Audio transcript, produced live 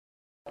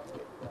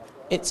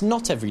It's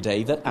not every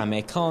day that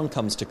Amir Khan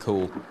comes to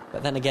call,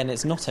 but then again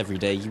it's not every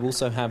day you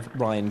also have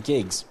Ryan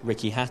Giggs,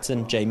 Ricky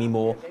Hatton, Jamie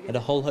Moore and a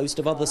whole host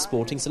of other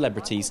sporting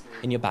celebrities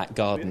in your back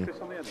garden.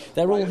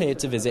 They're all here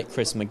to visit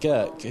Chris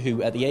McGuirk,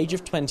 who at the age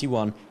of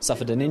 21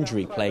 suffered an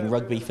injury playing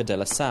rugby for De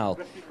La Salle,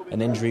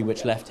 an injury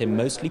which left him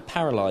mostly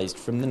paralysed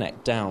from the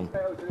neck down.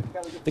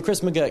 The Chris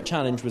McGuirk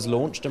Challenge was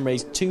launched and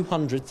raised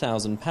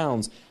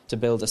 £200,000 to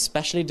build a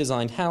specially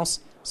designed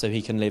house so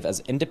he can live as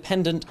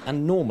independent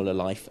and normal a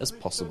life as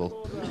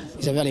possible.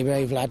 He's a very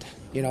brave lad,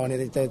 you know,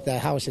 and the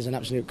house is an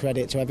absolute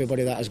credit to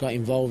everybody that has got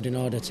involved in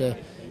order to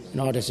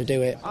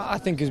do it. I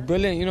think it's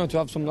brilliant, you know, to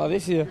have something like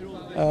this here.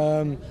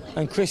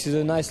 And Chris is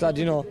a nice lad,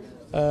 you know.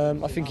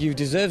 I think he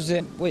deserves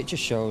it. Well, it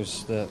just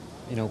shows that,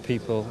 you know,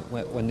 people,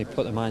 when they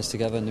put their minds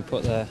together and they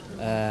put their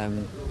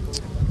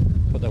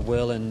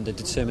will and the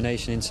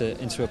determination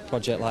into a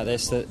project like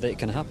this, that it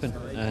can happen.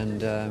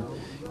 And, you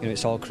know,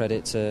 it's all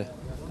credit to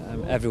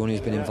everyone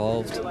who's been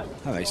involved. I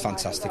mean, it's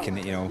fantastic, and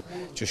it, you know,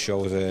 just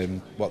shows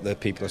what the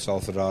people of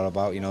Salford are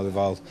about. You know, they've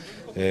all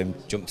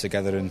jumped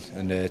together and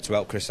to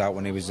help Chris out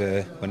when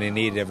he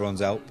needed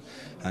everyone's help,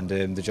 and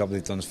the job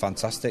they've done is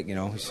fantastic. You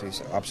know,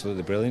 it's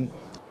absolutely brilliant.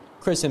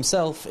 Chris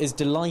himself is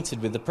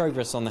delighted with the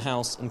progress on the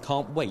house and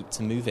can't wait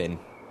to move in.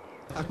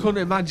 I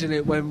couldn't imagine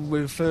it when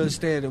we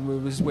first did and we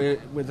was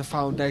with the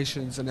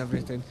foundations and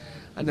everything,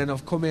 and then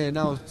I've come here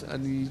now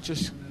and you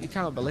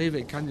can't believe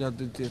it, can you?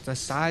 The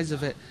size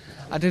of it.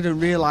 I didn't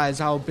realise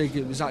how big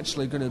it was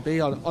actually going to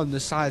be on the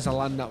size of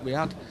land that we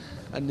had,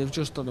 and they've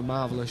just done a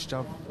marvellous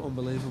job.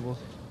 Unbelievable.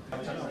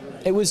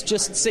 It was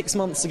just 6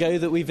 months ago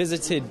that we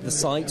visited the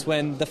site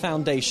when the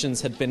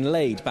foundations had been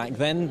laid. Back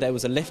then there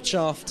was a lift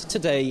shaft.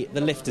 Today the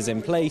lift is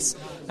in place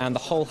and the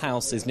whole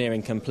house is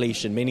nearing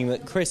completion, meaning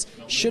that Chris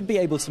should be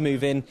able to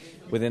move in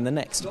within the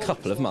next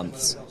couple of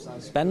months.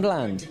 Ben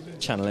Bland,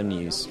 Channel M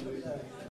News.